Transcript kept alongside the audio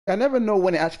I never know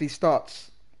when it actually starts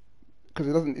because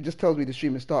it doesn't. It just tells me the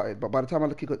stream has started. But by the time I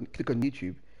click on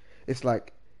YouTube, it's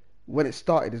like when it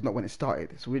started is not when it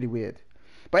started. It's really weird.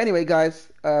 But anyway, guys,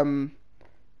 we're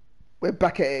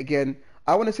back at it again.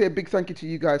 I want to say a big thank you to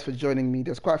you guys for joining me.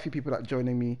 There's quite a few people that are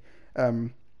joining me.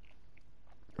 Um,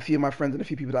 a few of my friends and a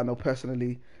few people that I know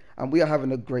personally, and we are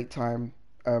having a great time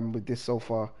with this so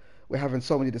far. We're having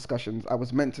so many discussions. I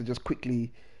was meant to just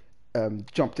quickly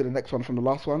jump to the next one from the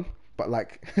last one, but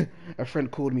like a friend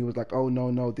called me was like, "Oh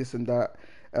no, no, this and that."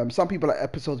 Some people are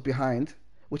episodes behind,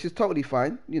 which is totally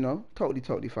fine.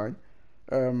 Totally fine.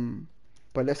 Um,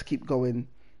 but let's keep going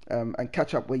and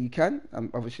catch up where you can.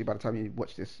 And obviously, by the time you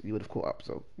watch this, you would have caught up.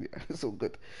 So yeah, it's all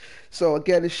good. So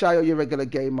again, it's Shayo, your regular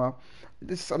gamer.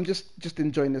 I'm just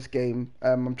enjoying this game.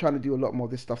 I'm trying to do a lot more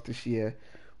of this stuff this year,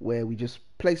 where we just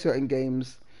play certain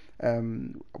games.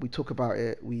 We talk about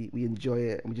it, we enjoy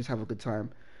it, and we just have a good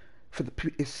time. For the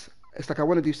it's like I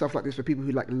want to do stuff like this for people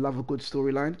who like love a good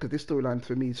storyline, because this storyline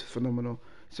for me is phenomenal.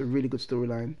 It's a really good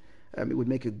storyline. It would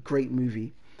make a great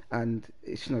movie, and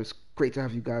it's great to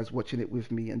have you guys watching it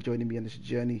with me and joining me on this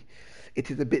journey. It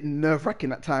is a bit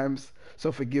nerve-wracking at times,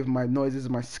 so forgive my noises,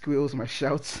 my squeals, my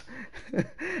shouts,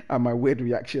 and my weird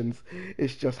reactions.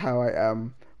 It's just how I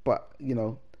am. But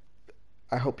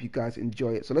I hope you guys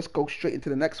enjoy it. So let's go straight into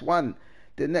the next one.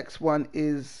 The next one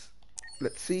is,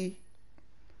 let's see.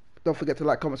 Don't forget to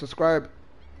like, comment, subscribe.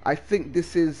 I think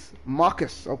this is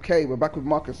Marcus. Okay, we're back with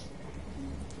Marcus.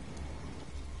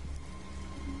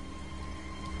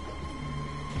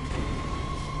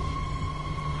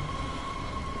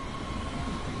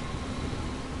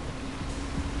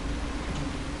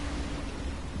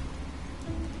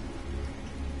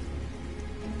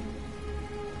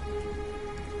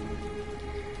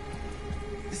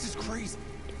 This is crazy.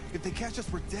 If they catch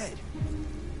us, we're dead.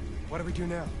 What do we do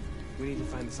now? We need to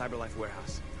find the CyberLife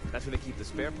warehouse. That's where they keep the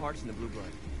spare parts and the blue blood.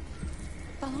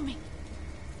 Follow me.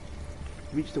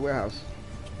 Reach the warehouse.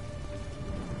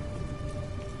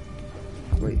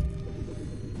 Wait.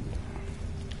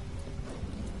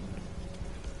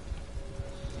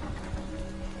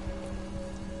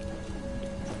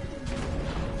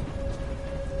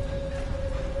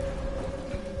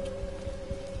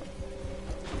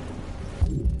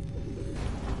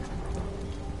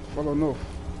 Follow north.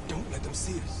 Don't let them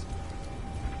see us.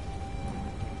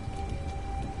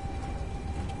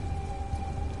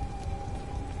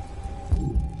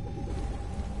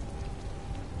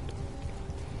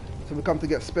 So we come to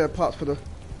get spare parts for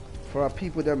our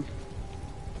people them.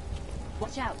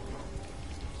 Watch out.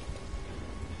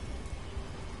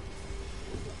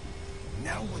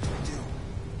 Now what do we do?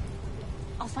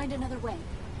 I'll find another way.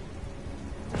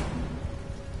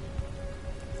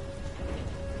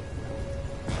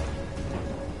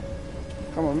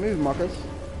 Come on, move, Marcus.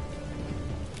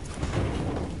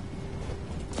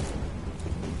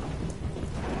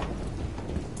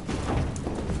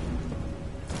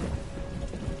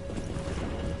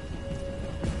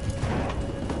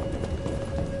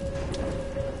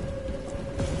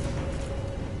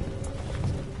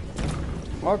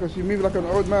 Marcus, you move like an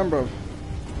old man, bro.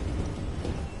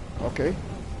 Okay.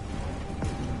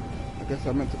 I guess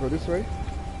I meant to go this way.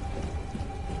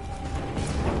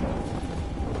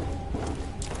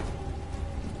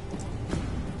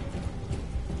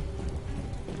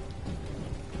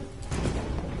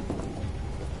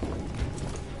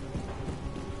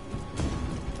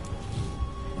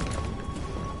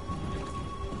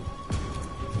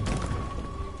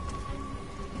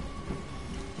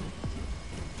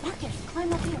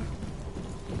 Climb up here.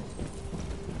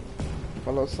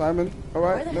 Follow Simon. All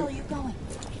right. Where the hell are you going?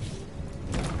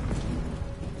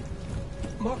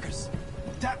 Marcus,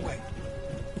 that way.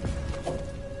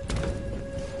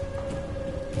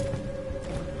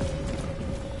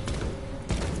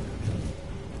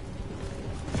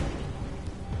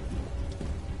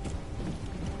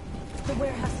 The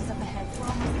warehouse is up ahead. We're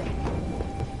almost there.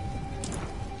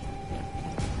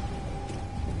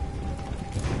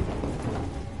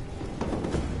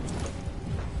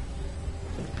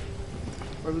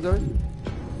 Where are we going?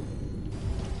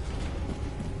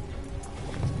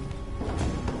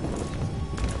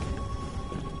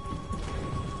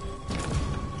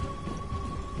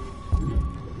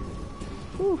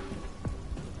 Whew.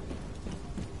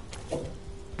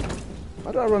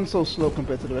 Why do I run so slow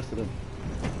compared to the rest of them?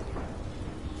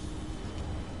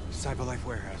 CyberLife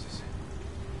warehouses.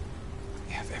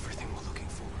 They have everything we're looking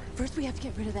for. First, we have to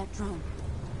get rid of that drone.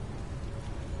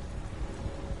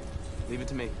 Leave it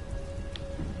to me.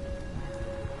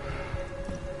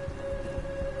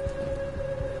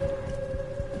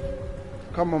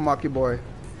 Come on, Marky boy.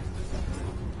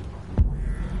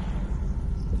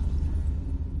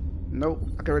 Nope,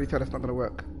 I can already tell that's not gonna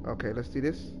work. Okay, let's do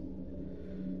this.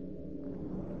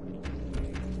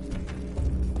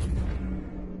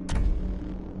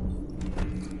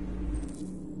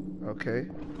 Okay.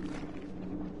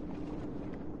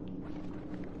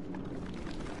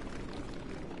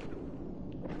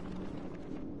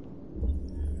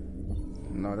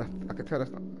 No, that's, I can tell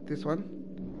that's not this one.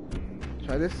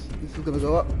 Try this. This is gonna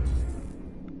go up.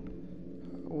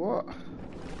 What?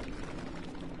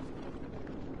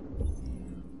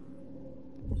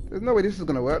 There's no way this is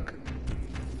gonna work.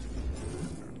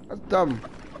 That's dumb.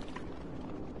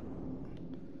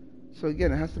 So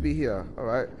again, it has to be here. All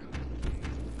right.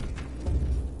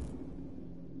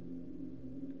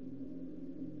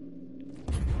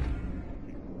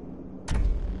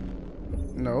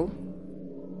 No.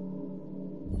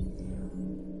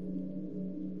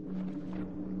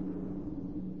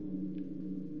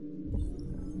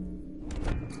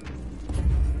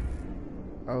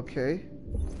 Okay.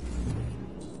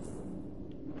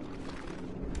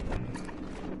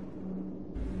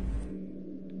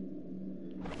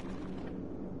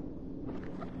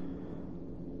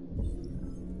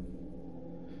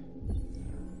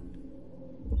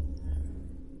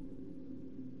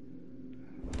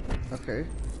 Okay.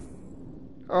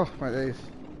 Oh my days.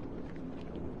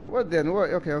 What then? What?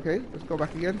 Okay, okay. Let's go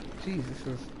back again. Jeez, this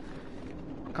is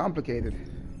complicated.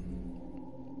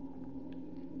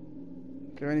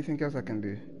 Is there anything else I can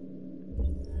do?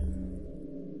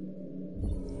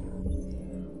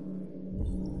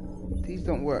 These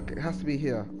don't work. It has to be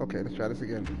here. Okay, let's try this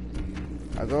again.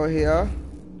 I go here.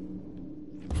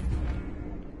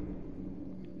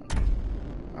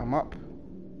 I'm up.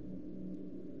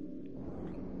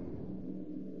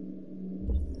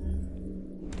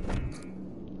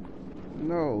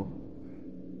 No.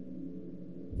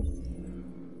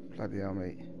 Bloody hell,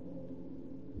 mate.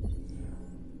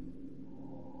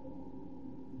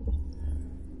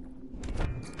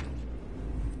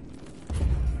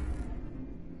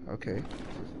 Okay.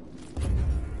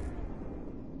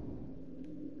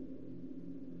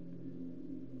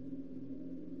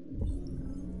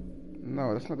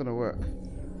 No, that's not gonna work.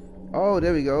 Oh,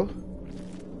 there we go.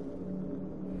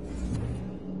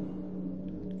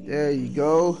 There you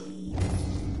go.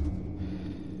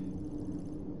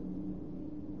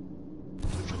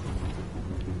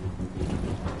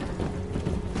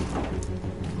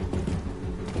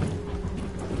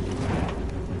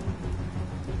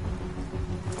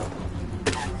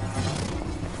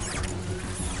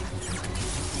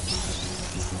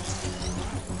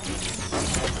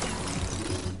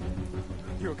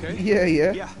 You okay?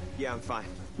 Yeah. Yeah, I'm fine.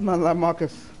 Man like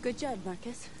Marcus. Good job,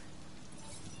 Marcus.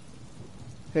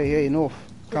 Hey, North.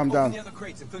 Calm Open down. the other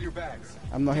crates and fill your bags.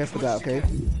 I'm not here for that, okay?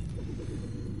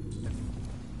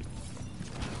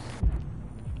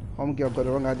 Homegirl, I've got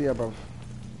the wrong idea, bruv.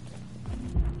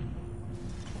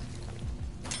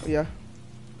 Oh, yeah.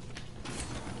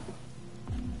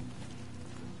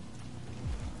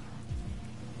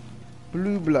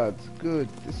 Blue blood. Good.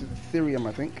 This is Ethereum,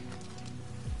 I think.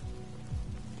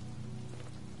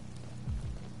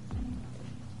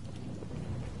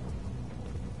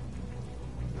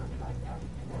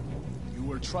 You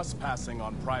were trespassing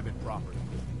on private property.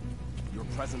 Your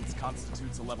presence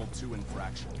constitutes a level 2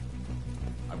 infraction.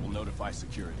 I will notify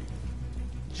security.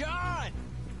 John!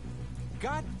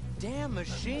 Goddamn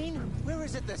machine! Where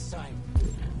is it this time?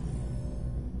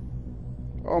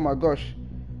 Oh my gosh.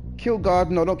 Kill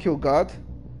guard. No, don't kill guard.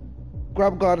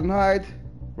 Grab guard and hide.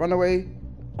 Run away.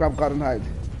 Grab guard and hide.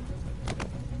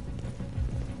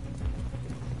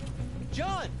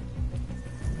 John!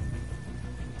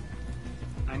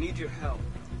 I need your help.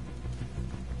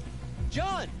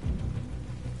 John!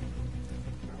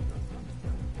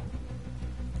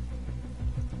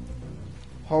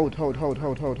 Hold.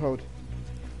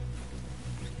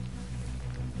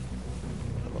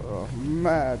 Oh,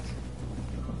 mad.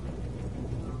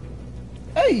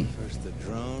 Hey! First the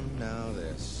drone, now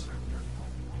this.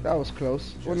 That was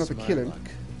close. One not to Just kill my him. luck.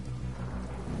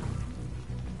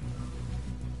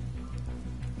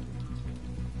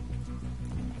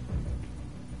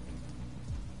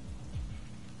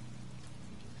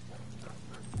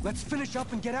 Let's finish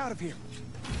up and get out of here.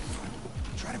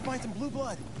 Try to find some blue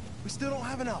blood. We still don't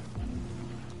have enough.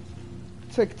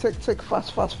 Take.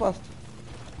 Fast.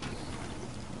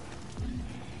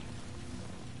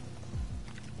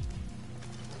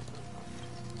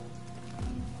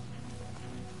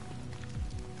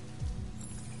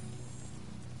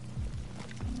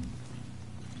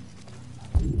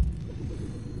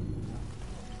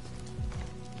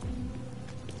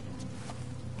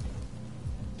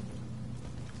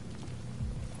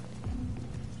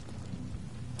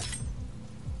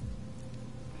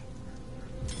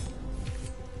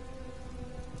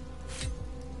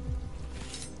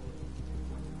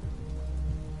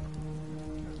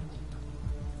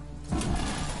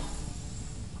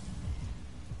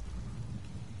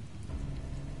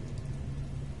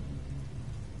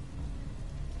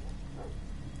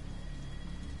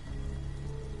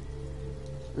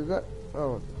 Is that?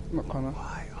 Oh, not Connor.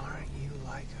 Why aren't you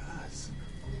like us?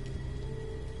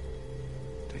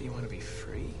 Don't you want to be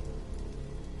free?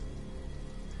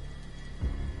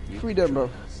 You Freedom, can bro.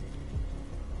 join us.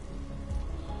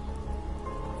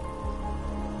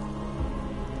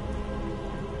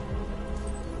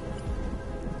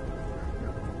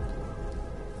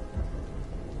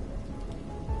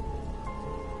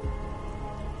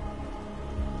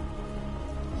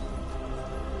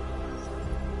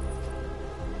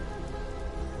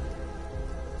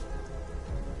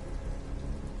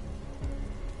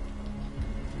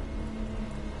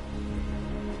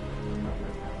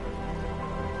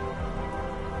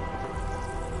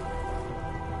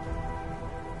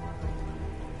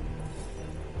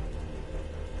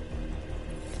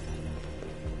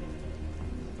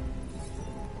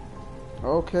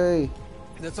 Okay,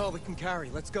 That's all we can carry.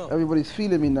 Let's go. everybody's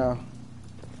feeling me now.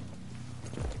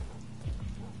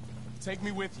 Take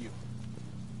me with you.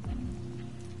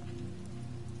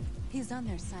 He's on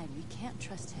their side. We can't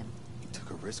trust him. He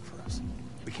took a risk for us.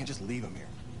 We can't just leave him here.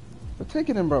 We're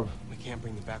taking him, bro. We can't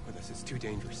bring him back with us. It's too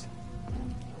dangerous.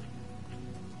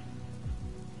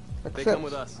 They come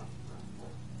with us.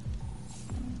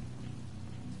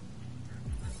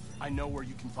 I know where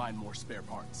you can find more spare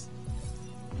parts.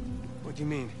 What do you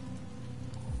mean?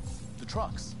 The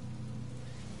trucks.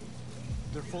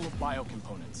 They're full of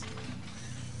biocomponents.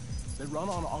 They run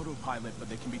on autopilot, but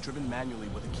they can be driven manually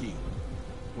with a key.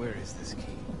 Where is this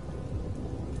key?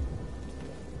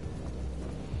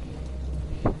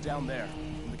 Down there,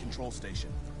 in the control station.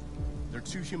 There are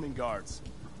 2 human guards.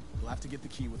 We'll have to get the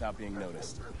key without being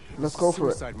noticed. Let's go for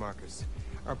it. Suicide markers.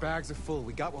 Our bags are full.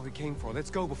 We got what we came for.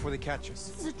 Let's go before they catch us.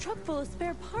 This is a truck full of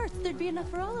spare parts. There'd be enough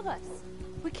for all of us.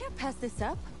 We can't pass this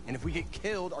up. And if we get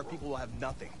killed, our people will have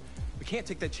nothing. We can't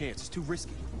take that chance. It's too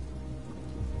risky.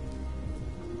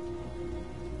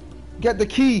 Get the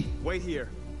key. Wait here.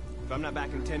 If I'm not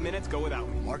back in 10 minutes, go without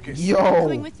me. Marcus. Yo.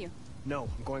 Coming with you. No,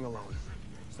 I'm going alone.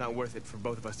 It's not worth it for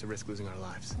both of us to risk losing our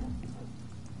lives.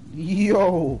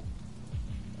 Yo.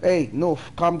 Hey, no,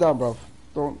 calm down, bro.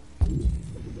 Don't.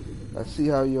 I see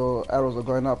how your arrows are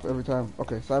going up every time.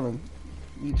 Okay, Simon,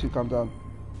 you two calm down.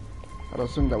 I don't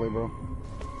swing that way, bro.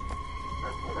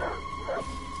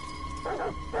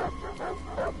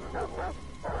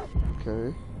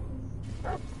 Okay.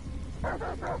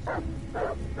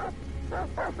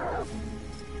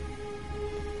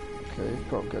 Okay,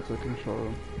 gotta get to the control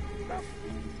room.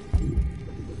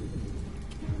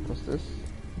 What's this?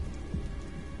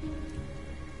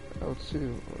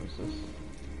 L2, what is this?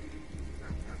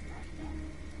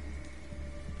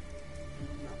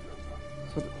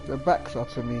 So the backs are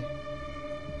to me.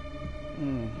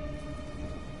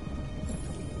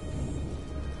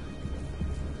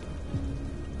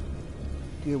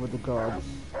 Deal with the guards.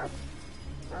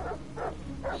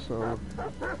 So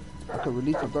I can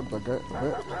release the dogs a bit.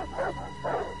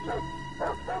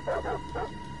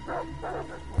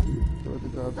 Deal with the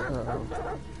guards now.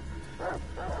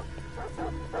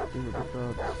 Deal with the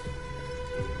guards.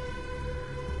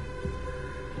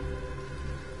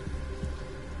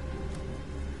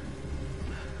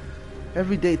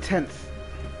 Everyday tense.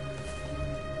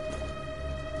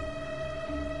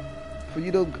 For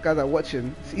you guys that are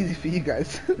watching, it's easy for you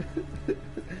guys.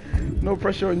 No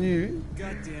pressure on you.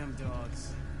 Goddamn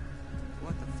dogs.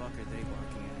 What the fuck are they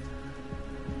barking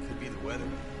at? Could be the weather.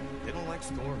 They don't like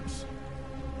storms.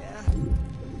 Yeah.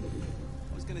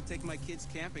 I was gonna take my kids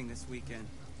camping this weekend.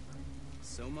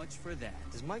 So much for that.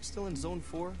 Is Mike still in Zone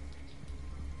 4?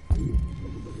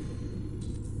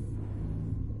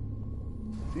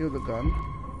 Steal the gun.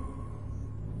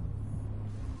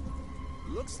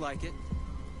 Looks like it.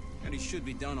 And he should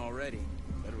be done already.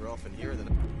 Better off in here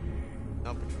than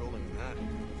out patrolling that.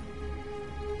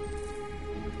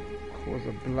 Cause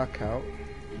a blackout.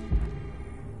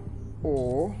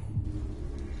 Or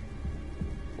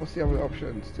what's the other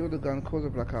option? Steal the gun, cause a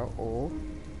blackout, or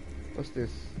what's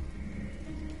this?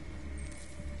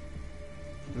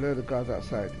 Lure the guards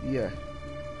outside. Yeah.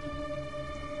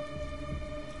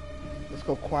 Let's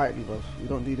go quietly, bro. We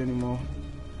don't need any more.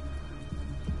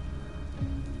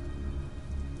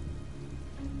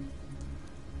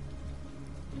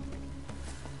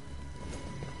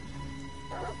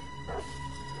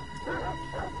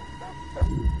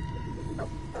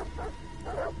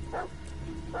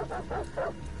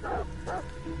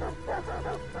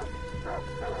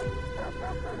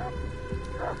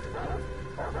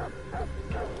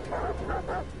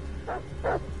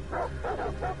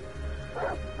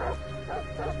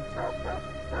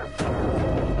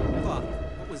 Fuck.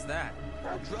 What was that?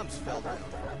 The drums fell down.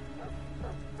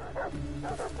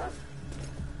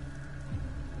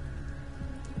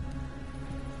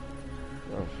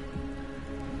 Gosh.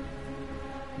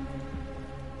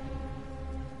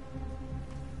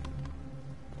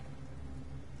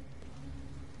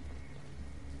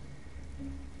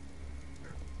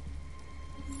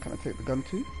 Can I take the gun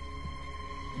too?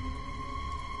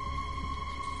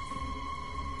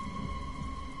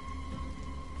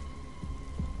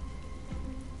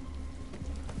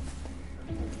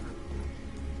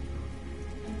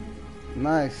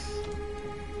 Nice.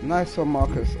 Nice one,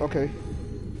 Marcus. Okay.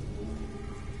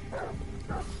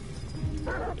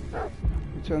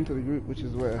 Return to the group, which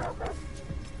is where?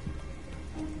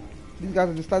 These guys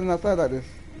are just standing outside like this.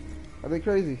 Are they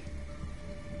crazy?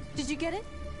 Did you get it?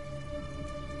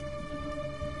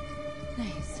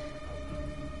 Nice.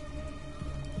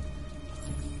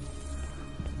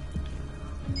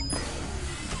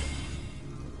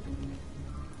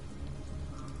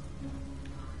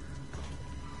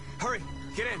 Hurry,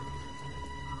 get in.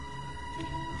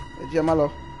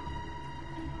 Giamalo.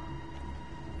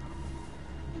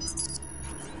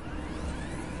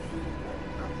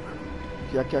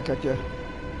 Kia.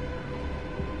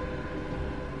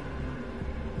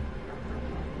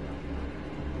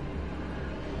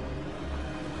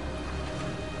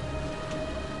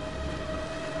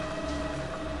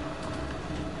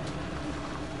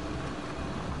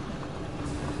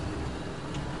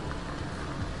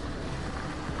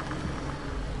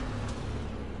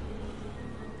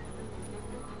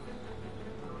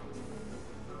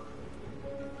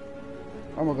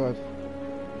 Oh my god.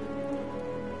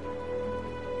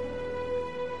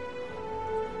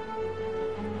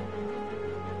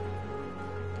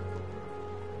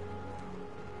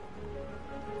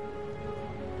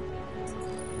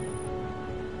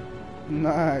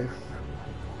 Nice.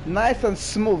 Nice and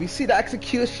smooth. You see the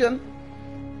execution?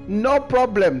 No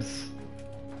problems.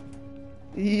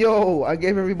 Yo, I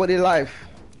gave everybody life.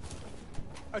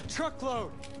 A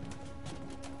truckload!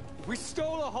 We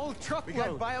stole a whole We truckload!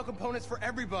 got bio components for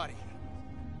everybody.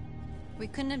 We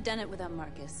couldn't have done it without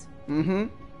Marcus. Mm-hmm.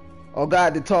 Oh god,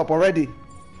 at the top already.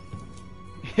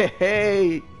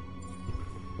 Hey.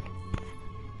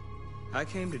 I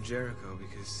came to Jericho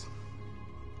because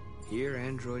here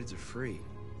androids are free.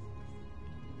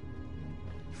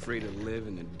 Free to live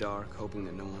in the dark, hoping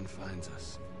that no one finds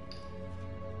us.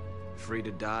 Free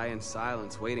to die in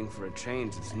silence, waiting for a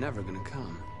change that's never gonna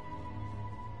come.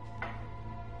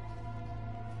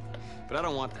 But I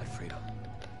don't want that freedom.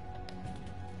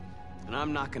 And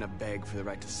I'm not gonna beg for the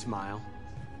right to smile,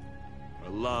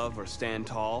 or love, or stand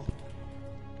tall.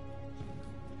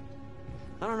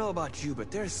 I don't know about you,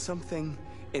 but there's something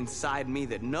inside me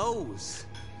that knows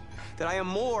that I am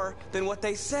more than what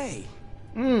they say.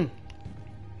 I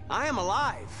am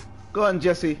alive. Go on,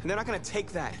 Jesse. And they're not gonna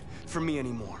take that from me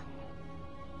anymore.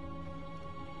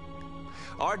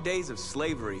 Our days of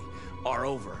slavery are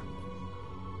over.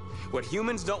 What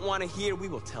humans don't want to hear, we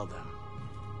will tell them.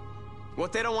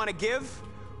 What they don't want to give,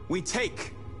 we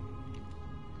take.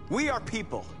 We are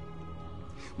people.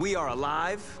 We are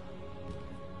alive.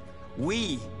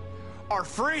 We are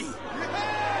free.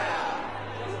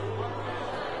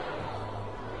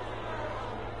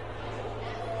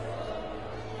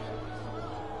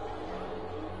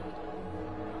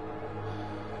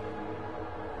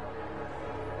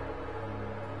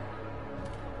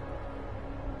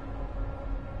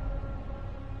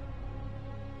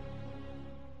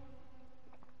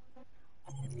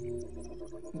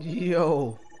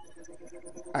 Yo,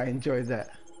 I enjoyed that.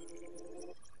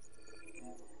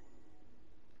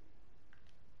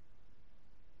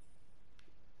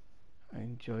 I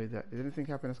enjoyed that. Did anything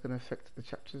happen that's going to affect the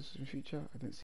chapters in future? I didn't see.